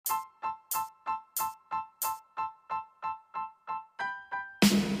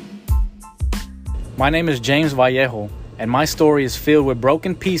My name is James Vallejo, and my story is filled with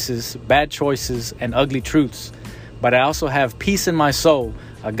broken pieces, bad choices, and ugly truths. But I also have peace in my soul,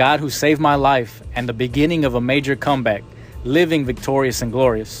 a God who saved my life, and the beginning of a major comeback, living victorious and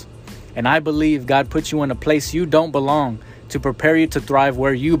glorious. And I believe God put you in a place you don't belong to prepare you to thrive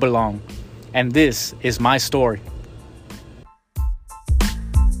where you belong. And this is my story.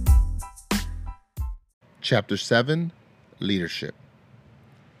 Chapter 7, Leadership.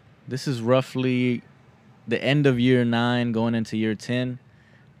 This is roughly the end of year 9 going into year 10,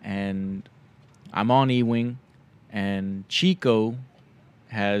 and I'm on E-Wing, and Chico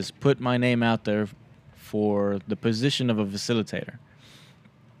has put my name out there for the position of a facilitator.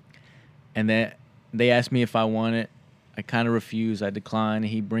 And they asked me if I want it. I kind of refuse. I decline.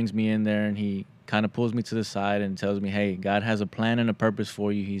 He brings me in there, and he kind of pulls me to the side and tells me, hey, God has a plan and a purpose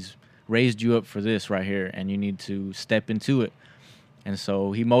for you. He's raised you up for this right here, and you need to step into it. And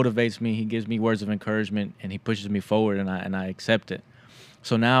so he motivates me, he gives me words of encouragement, and he pushes me forward, and I accept it.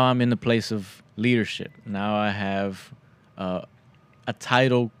 So now I'm in the place of leadership. Now I have a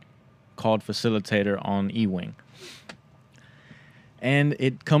title called facilitator on E-Wing. And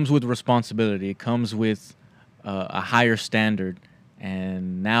it comes with responsibility. It comes with a higher standard.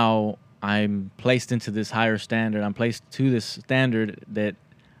 And now I'm placed into this higher standard. I'm placed to this standard that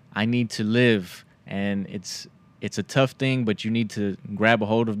I need to live. And it's a tough thing, but you need to grab a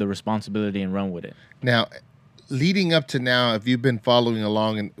hold of the responsibility and run with it. Now, leading up to now, if you've been following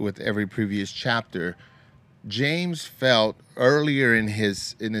along with every previous chapter, James felt earlier in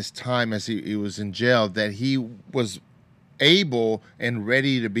his time as he was in jail that he was able and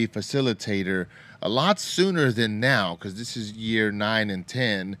ready to be facilitator a lot sooner than now, because this is year 9 and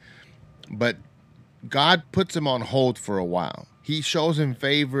 10. But God puts him on hold for a while. He shows him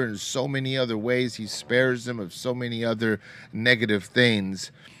favor in so many other ways. He spares him of so many other negative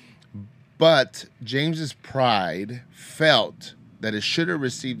things. But James's pride felt that it should have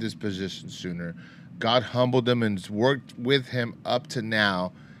received this position sooner. God humbled him and worked with him up to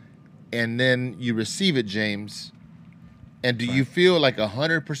now. And then you receive it, James. And do you feel like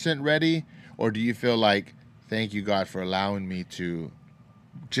 100% ready? Or do you feel like, thank you, God, for allowing me to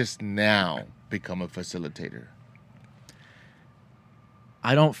just now become a facilitator?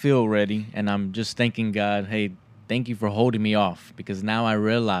 I don't feel ready, and I'm just thanking God, hey, thank you for holding me off, because now I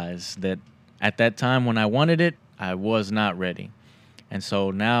realize that at that time when I wanted it, I was not ready. And so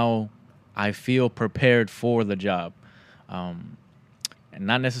now I feel prepared for the job. And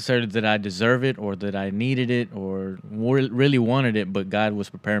not necessarily that I deserve it or that I needed it or really wanted it, but God was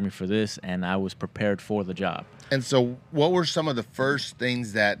preparing me for this, and I was prepared for the job. And so what were some of the first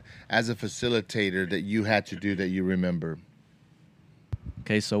things that, as a facilitator, that you had to do that you remember?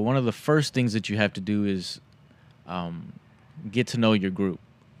 Okay, so one of the first things that you have to do is get to know your group.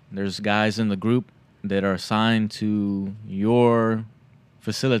 There's guys in the group that are assigned to your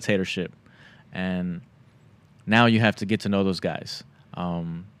facilitatorship, and now you have to get to know those guys.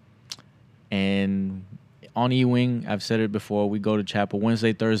 And on E-Wing, I've said it before, we go to chapel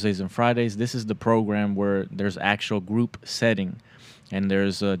Wednesday, Thursdays, and Fridays. This is the program where there's actual group setting, and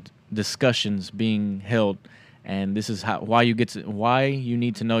there's discussions being held. And this is why you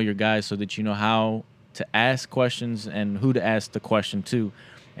need to know your guys, so that you know how to ask questions and who to ask the question to,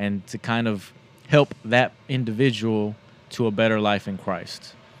 and to kind of help that individual to a better life in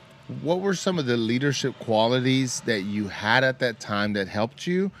Christ. What were some of the leadership qualities that you had at that time that helped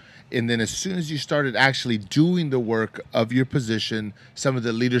you? And then as soon as you started actually doing the work of your position, some of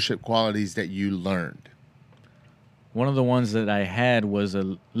the leadership qualities that you learned? One of the ones that I had was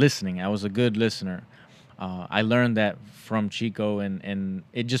listening. I was a good listener. I learned that from Chico, and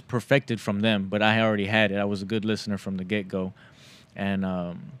it just perfected from them, but I already had it. I was a good listener from the get-go. And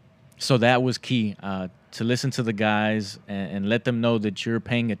so that was key, to listen to the guys and let them know that you're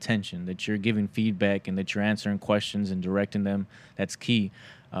paying attention, that you're giving feedback, and that you're answering questions and directing them. That's key.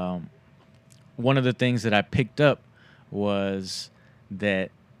 One of the things that I picked up was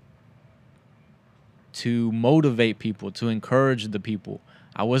that to motivate people, to encourage the people.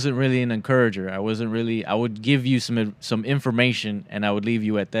 I wasn't really an encourager. I would give you some information, and I would leave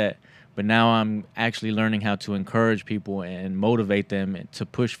you at that. But now I'm actually learning how to encourage people and motivate them to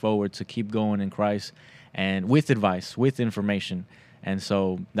push forward, to keep going in Christ, and with advice, with information. And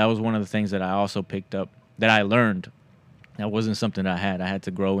so that was one of the things that I also picked up, that I learned. That wasn't something I had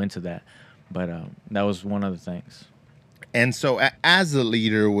to grow into that. But that was one of the things. And so as a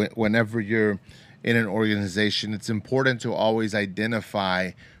leader, whenever you're in an organization, it's important to always identify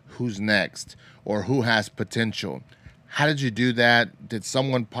who's next or who has potential. How did you do that? Did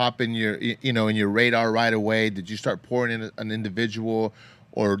someone pop in your radar right away? Did you start pouring in an individual,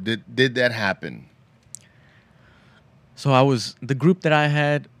 or did that happen? So I was the group that I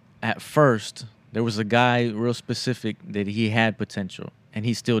had at first. There was a guy real specific that he had potential, and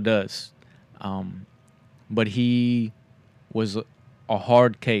he still does. Um, but he was a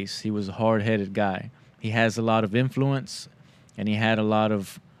hard case. He was a hard headed guy. He has a lot of influence, and he had a lot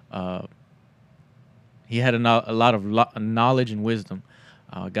of a lot of knowledge and wisdom.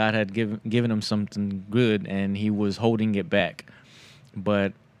 God had given him something good, and he was holding it back.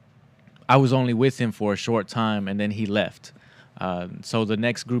 But I was only with him for a short time, and then he left. So the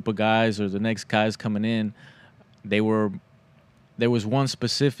next group of guys, or the next guys coming in, they were there was one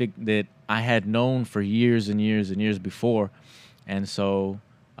specific that I had known for years and years and years before, and so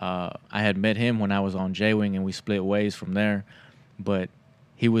I had met him when I was on J Wing, and we split ways from there. But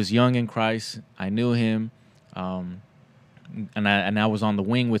he was young in Christ. I knew him, um, and I was on the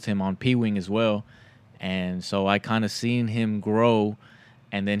wing with him on P Wing as well, and so I kind of seen him grow,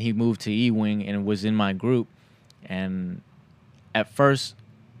 and then he moved to E Wing and was in my group, and at first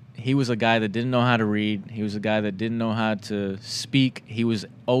he was a guy that didn't know how to read. He was a guy that didn't know how to speak. He was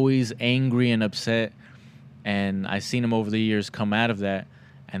always angry and upset. And I seen him over the years come out of that.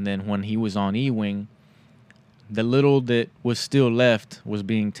 And then when he was on E Wing, the little that was still left was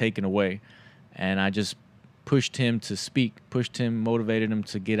being taken away. And I just pushed him to speak, pushed him, motivated him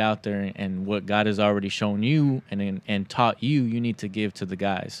to get out there, and what God has already shown you and taught you, you need to give to the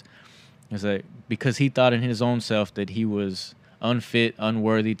guys. It's like, because he thought in his own self that he was unfit,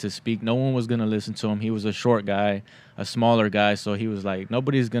 unworthy to speak. No one was going to listen to him. He was a short guy, a smaller guy. So he was like,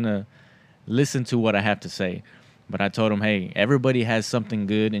 nobody's going to listen to what I have to say. But I told him, hey, everybody has something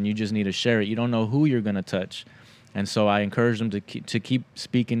good, and you just need to share it. You don't know who you're going to touch. And so I encouraged him to keep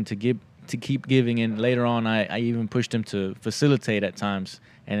speaking, to keep giving. And later on, I even pushed him to facilitate at times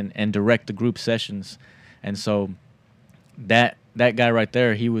and direct the group sessions. And so that guy right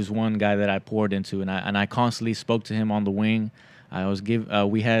there, he was one guy that I poured into, and I constantly spoke to him on the wing.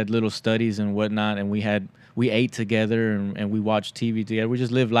 We had little studies and whatnot, and we ate together, and we watched TV together. We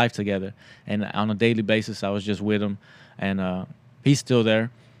just lived life together, and on a daily basis, I was just with him, and he's still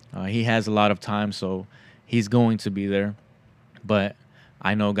there. He has a lot of time, so he's going to be there. But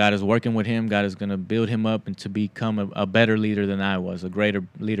I know God is working with him. God is going to build him up and to become a better leader than I was, a greater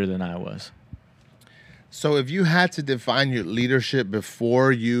leader than I was. So if you had to define your leadership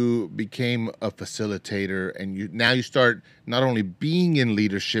before you became a facilitator, and you start not only being in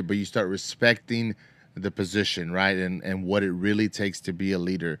leadership, but you start respecting the position, right? And what it really takes to be a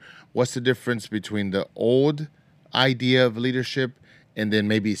leader. What's the difference between the old idea of leadership and then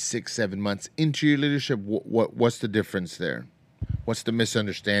maybe 6-7 months into your leadership? What's the difference there? What's the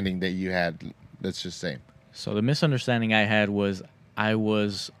misunderstanding that you had? Let's just say. So the misunderstanding I had was I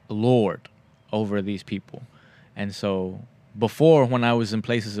was Lord over these people. And so before, when I was in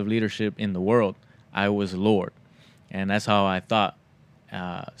places of leadership in the world, I was Lord. And that's how I thought.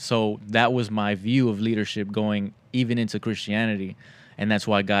 So that was my view of leadership going even into Christianity. And that's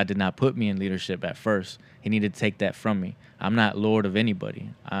why God did not put me in leadership at first. He needed to take that from me. I'm not Lord of anybody.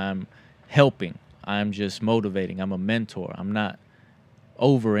 I'm helping. I'm just motivating. I'm a mentor. I'm not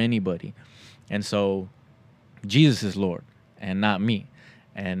over anybody. And so Jesus is Lord and not me.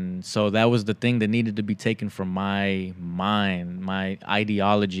 And so that was the thing that needed to be taken from my mind, my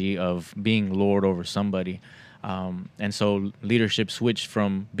ideology of being Lord over somebody. And so leadership switched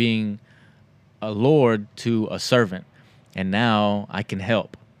from being a Lord to a servant. And now I can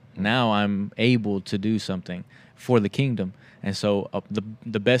help. Now I'm able to do something for the kingdom. And so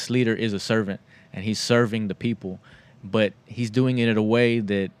the best leader is a servant, and he's serving the people. But he's doing it in a way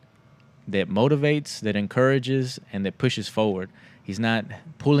that motivates, that encourages, and that pushes forward. He's not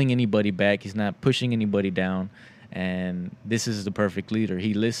pulling anybody back. He's not pushing anybody down. And this is the perfect leader.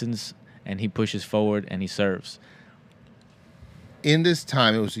 He listens, and he pushes forward, and he serves. In this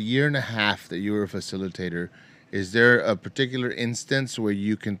time, it was 1.5 years that you were a facilitator. Is there a particular instance where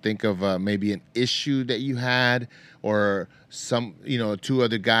you can think of maybe an issue that you had, or some, two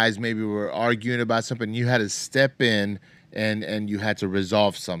other guys maybe were arguing about something, you had to step in and you had to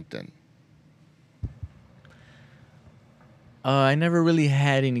resolve something? I never really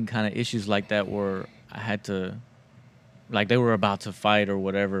had any kind of issues like that where I had to, like they were about to fight or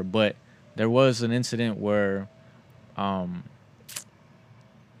whatever. But there was an incident where um,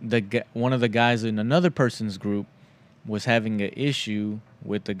 one of the guys in another person's group was having an issue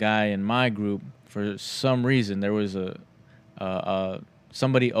with the guy in my group for some reason. There was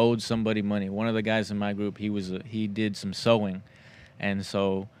somebody owed somebody money. One of the guys in my group, he did some sewing, and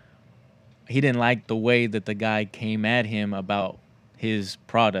so he didn't like the way that the guy came at him about his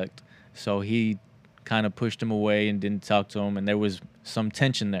product. So he kind of pushed him away and didn't talk to him, and there was some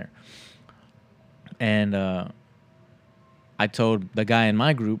tension there. And I told the guy in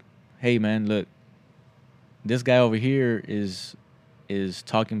my group, "Hey man, look, this guy over here is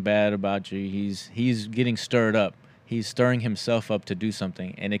talking bad about you. He's getting stirred up. He's stirring himself up to do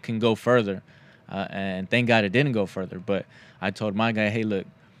something, and it can go further. And thank God it didn't go further. But I told my guy, hey, look,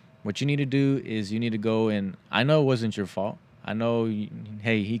 what you need to do is you need to go and I know it wasn't your fault. I know,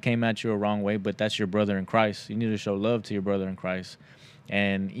 hey, he came at you a wrong way, but that's your brother in Christ. You need to show love to your brother in Christ.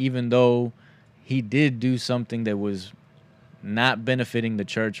 And even though he did do something that was not benefiting the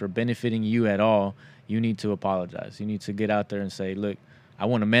church or benefiting you at all, you need to apologize. You need to get out there and say, look, I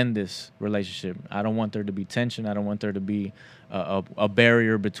want to mend this relationship. I don't want there to be tension. I don't want there to be a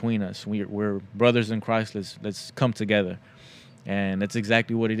barrier between us. We're brothers in Christ. Let's come together. And that's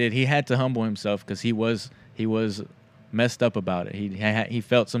exactly what he did. He had to humble himself because he was messed up about it. He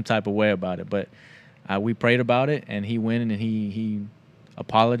felt some type of way about it. But we prayed about it, and he went and he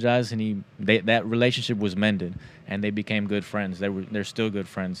apologized, and that relationship was mended, and they became good friends. They're still good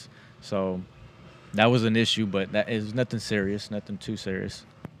friends. So that was an issue, but that is nothing serious, nothing too serious.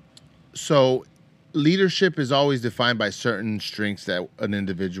 So leadership is always defined by certain strengths that an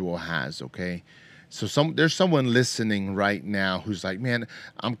individual has, okay? So there's someone listening right now who's like, man,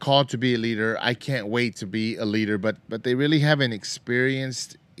 I'm called to be a leader. I can't wait to be a leader, but they really haven't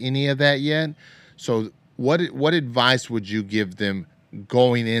experienced any of that yet. So what advice would you give them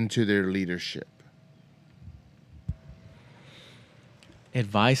going into their leadership?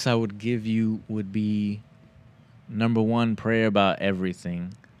 Advice I would give you would be, number one, pray about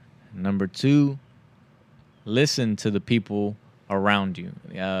everything. Number two, listen to the people around you,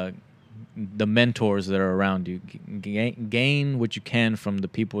 the mentors that are around you. Gain what you can from the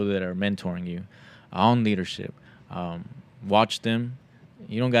people that are mentoring you on leadership. Watch them.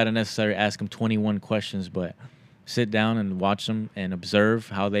 You don't got to necessarily ask them 21 questions, but sit down and watch them and observe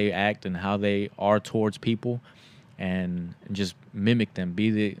how they act and how they are towards people, and just mimic them.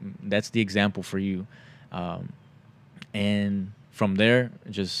 That's the example for you. And from there,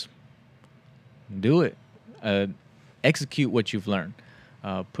 just do it. Execute what you've learned.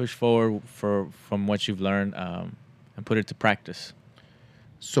 Push forward from what you've learned, and put it to practice.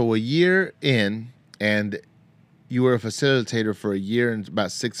 So a year in, and you were a facilitator for a year and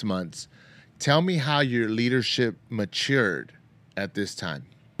about 6 months. Tell me how your leadership matured at this time.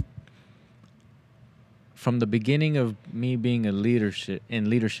 From the beginning of me being in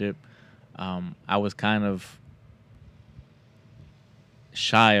leadership, I was kind of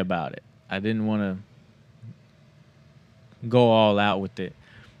shy about it. I didn't want to go all out with it,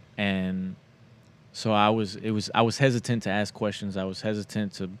 and so I was hesitant to ask questions. I was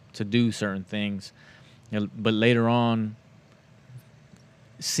hesitant to do certain things, but later on,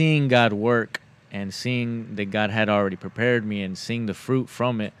 seeing God work and seeing that God had already prepared me and seeing the fruit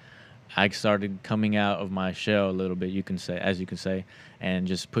from it, I started coming out of my shell a little bit, you can say, and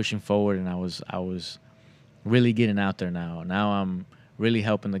just pushing forward. And I was really getting out there now. Now I'm really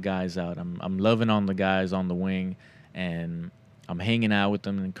helping the guys out. I'm loving on the guys on the wing, and I'm hanging out with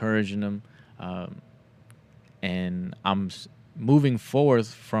them, encouraging them, and I'm moving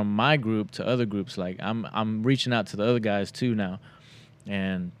forth from my group to other groups. Like I'm reaching out to the other guys too now,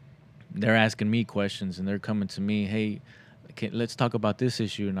 and they're asking me questions, and they're coming to me, hey, let's talk about this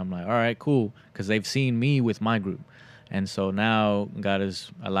issue. And I'm like, all right, cool, because they've seen me with my group. And so now God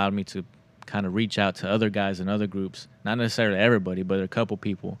has allowed me to kind of reach out to other guys in other groups, not necessarily everybody, but a couple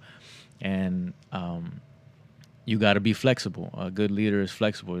people. And you got to be flexible. A good leader is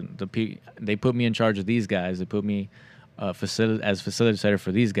flexible. They put me in charge of these guys. They put me as facilitator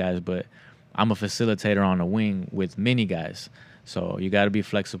for these guys, but I'm a facilitator on a wing with many guys. So you got to be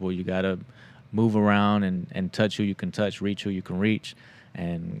flexible. You got to move around and touch who you can touch, reach who you can reach.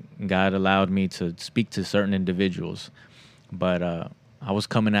 And God allowed me to speak to certain individuals. But I was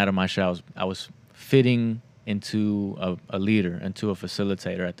coming out of my shell. I was fitting into a leader, into a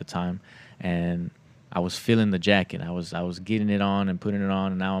facilitator at the time. And I was feeling the jacket. I was getting it on and putting it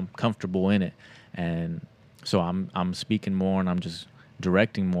on, and now I'm comfortable in it. And so I'm speaking more, and I'm just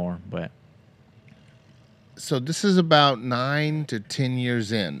directing more. But so this is about 9 to 10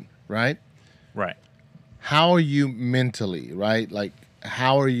 years in, right? Right. How are you mentally, right? Like,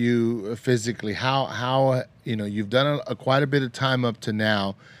 how are you physically? How you've done quite a bit of time up to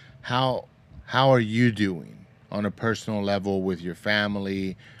now. How are you doing on a personal level with your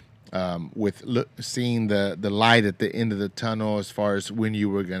family, seeing the light at the end of the tunnel as far as when you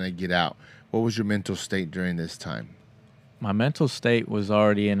were going to get out? What was your mental state during this time? My mental state was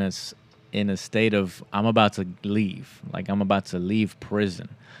already in a state of, I'm about to leave. Like, I'm about to leave prison.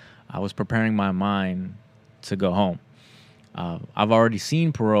 I was preparing my mind to go home. I've already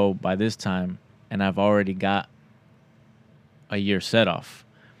seen parole by this time, and I've already got a year set off.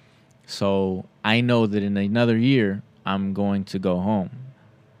 So I know that in another year I'm going to go home,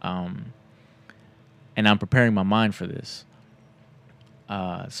 um, and I'm preparing my mind for this.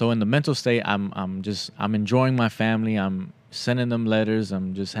 So in the mental state, I'm enjoying my family. I'm sending them letters.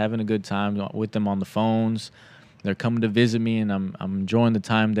 I'm just having a good time with them on the phones. They're coming to visit me, and I'm enjoying the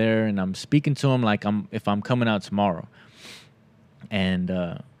time there. And I'm speaking to them like I'm coming out tomorrow.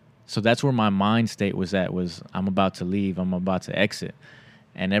 And so that's where my mind state was at. Was I'm about to leave. I'm about to exit.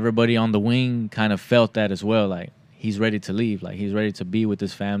 And everybody on the wing kind of felt that as well. Like he's ready to leave. Like he's ready to be with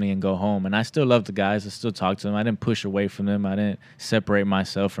his family and go home. And I still love the guys. I still talk to them. I didn't push away from them. I didn't separate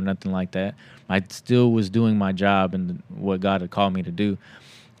myself or nothing like that. I still was doing my job and what God had called me to do.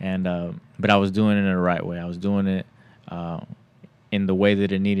 And but I was doing it in the right way. I was doing it in the way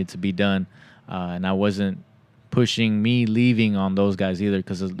that it needed to be done. And I wasn't pushing me leaving on those guys either,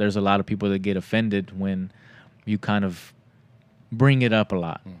 because there's a lot of people that get offended when you kind of bring it up a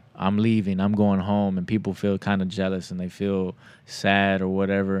lot. I'm leaving, I'm going home, and people feel kind of jealous and they feel sad or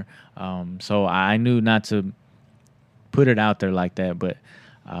whatever. So I knew not to put it out there like that, but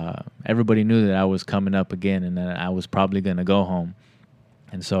everybody knew that I was coming up again and that I was probably going to go home.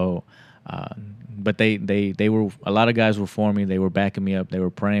 And so, but they were, a lot of guys were for me. They were backing me up. They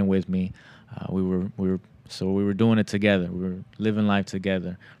were praying with me. We were doing it together. We were living life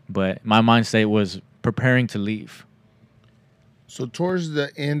together. But my mind state was preparing to leave. So towards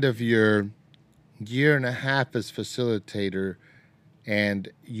the end of your year and a half as facilitator, and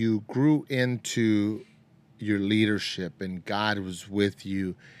you grew into your leadership, and God was with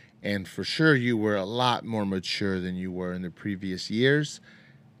you, and for sure you were a lot more mature than you were in the previous years.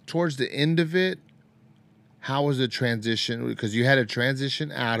 Towards the end of it, how was the transition? Because you had to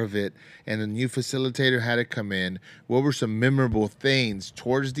transition out of it, and the new facilitator had to come in. What were some memorable things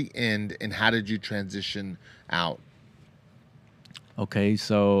towards the end, and how did you transition out? Okay,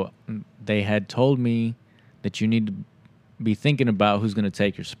 so they had told me that you need to be thinking about who's going to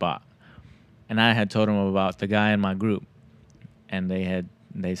take your spot. And I had told them about the guy in my group. And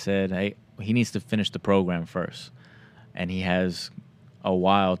they said, hey, he needs to finish the program first. And he has a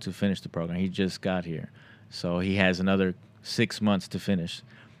while to finish the program. He just got here. So he has another 6 months to finish.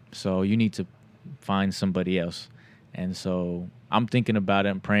 So you need to find somebody else. And so I'm thinking about it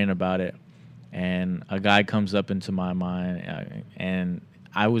and praying about it. And a guy comes up into my mind, and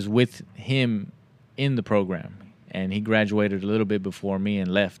I was with him in the program, and he graduated a little bit before me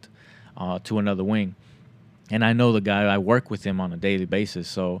and left to another wing. And I know the guy. I work with him on a daily basis,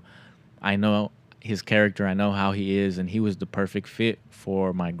 so I know his character. I know how he is, and he was the perfect fit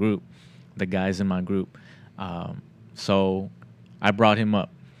for my group, the guys in my group. So I brought him up,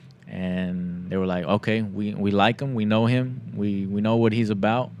 and they were like, okay, we like him. We know him. We know what he's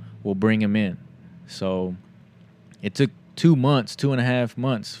about. We'll bring him in. So it took 2.5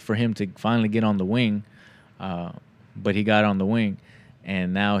 months for him to finally get on the wing, but he got on the wing,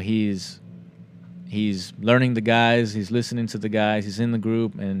 and now he's learning the guys, he's listening to the guys, he's in the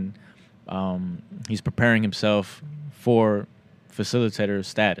group, and he's preparing himself for facilitator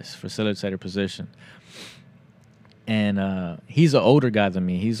status, facilitator position. And he's an older guy than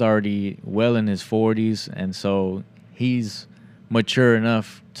me. He's already well in his 40s, and so he's mature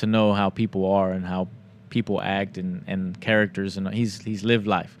enough to know how people are and how people act and characters, and he's lived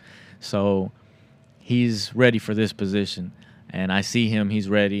life. So he's ready for this position, and I see him, he's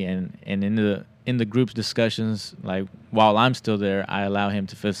ready, and in the group's discussions, like while I'm still there, I allow him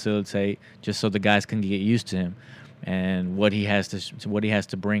to facilitate just so the guys can get used to him and what he has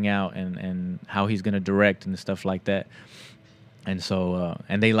to bring out and how he's going to direct and stuff like that. And so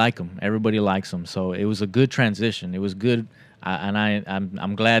and they like him. Everybody likes him. So it was a good transition. It was good.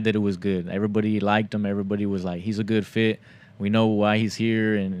 I'm glad that it was good. Everybody liked him. Everybody was like, he's a good fit. We know why he's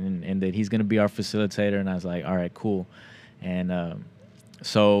here and that he's going to be our facilitator. And I was like, all right, cool. And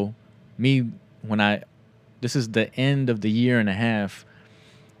so this is the end of the year and a half.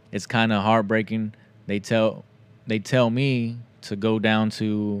 It's kind of heartbreaking. They tell me to go down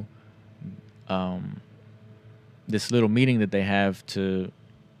to this little meeting that they have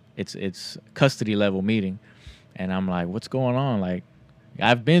it's custody level meeting. And I'm like, what's going on? Like,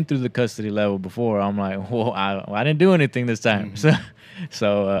 I've been through the custody level before. I'm like, well, I didn't do anything this time.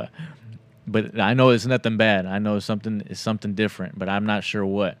 Mm-hmm. But I know it's nothing bad. I know it's something different, but I'm not sure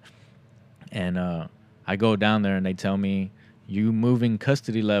what. And I go down there and they tell me, you moving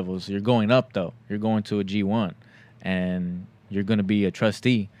custody levels. You're going up, though. You're going to a G1, and you're going to be a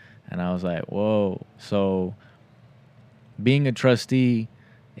trustee. And I was like, whoa. So being a trustee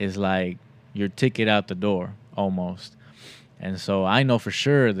is like your ticket out the door. Almost. And so I know for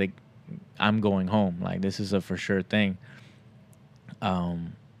sure that I'm going home. Like, this is a for sure thing.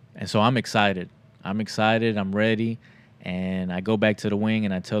 And so I'm excited. I'm excited. I'm ready. And I go back to the wing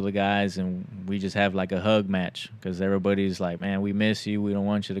and I tell the guys, and we just have like a hug match because everybody's like, man, we miss you. We don't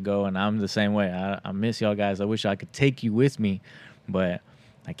want you to go. And I'm the same way. I miss y'all guys. I wish I could take you with me, but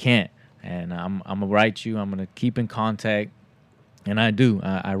I can't. And I'm going to write you. I'm going to keep in contact. And I do.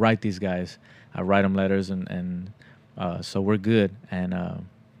 I write these guys. I write them letters, and so we're good. And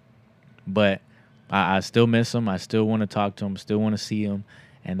but I still miss them. I still want to talk to them. Still want to see them.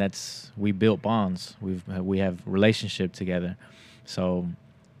 And we built bonds. We have relationship together. So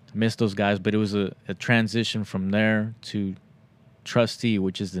miss those guys. But it was a transition from there to Trustee,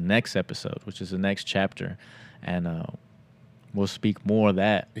 which is the next episode, which is the next chapter, and we'll speak more of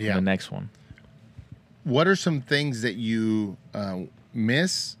that in the next one. What are some things that you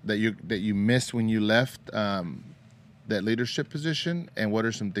miss that you missed when you left that leadership position, and what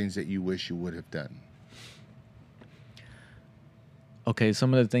are some things that you wish you would have done? Okay,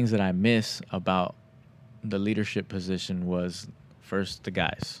 some of the things that I miss about the leadership position was, first, the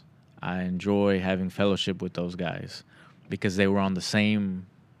guys. I enjoy having fellowship with those guys because they were on the same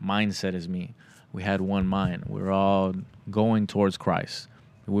mindset as me. We had one mind. We were all going towards Christ.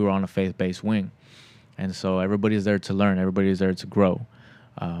 We were on a faith-based wing. And so everybody's there to learn. Everybody's there to grow.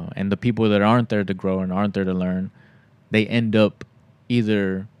 And the people that aren't there to grow and aren't there to learn, they end up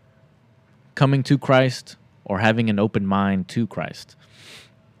either coming to Christ or having an open mind to Christ.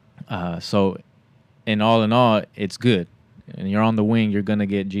 So in all, it's good. And you're on the wing, you're going to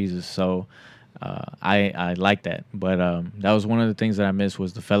get Jesus. So I like that. But that was one of the things that I missed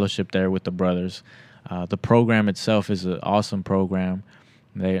was the fellowship there with the brothers. The program itself is an awesome program.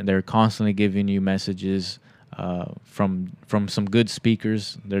 They're constantly giving you messages from some good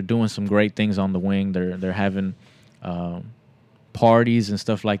speakers. They're doing some great things on the wing. They're having parties and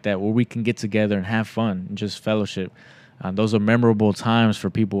stuff like that where we can get together and have fun and just fellowship. Those are memorable times for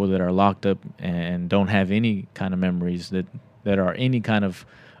people that are locked up and don't have any kind of memories that are any kind of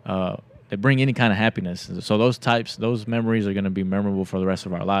that bring any kind of happiness. So those memories are going to be memorable for the rest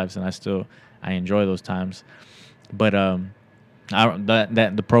of our lives, and I enjoy those times. But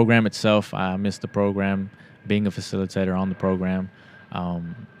the program itself, I miss the program, being a facilitator on the program,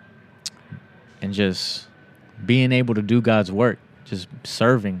 and just being able to do God's work, just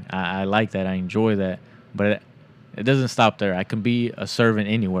serving. I like that. I enjoy that. But it doesn't stop there. I can be a servant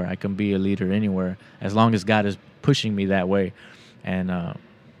anywhere. I can be a leader anywhere as long as God is pushing me that way. And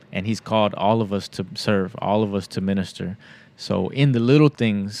He's called all of us to serve, all of us to minister. So in the little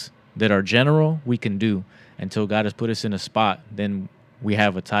things that are general, we can do until God has put us in a spot. Then we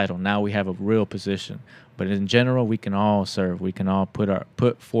have a title. Now we have a real position. But in general, we can all serve. We can all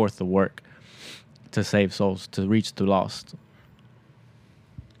put forth the work to save souls, to reach the lost.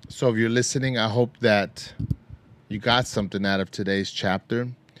 So if you're listening, I hope that you got something out of today's chapter.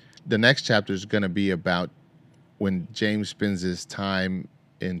 The next chapter is going to be about when James spends his time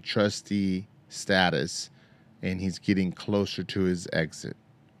in trustee status and he's getting closer to his exit.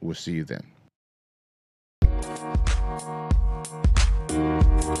 We'll see you then.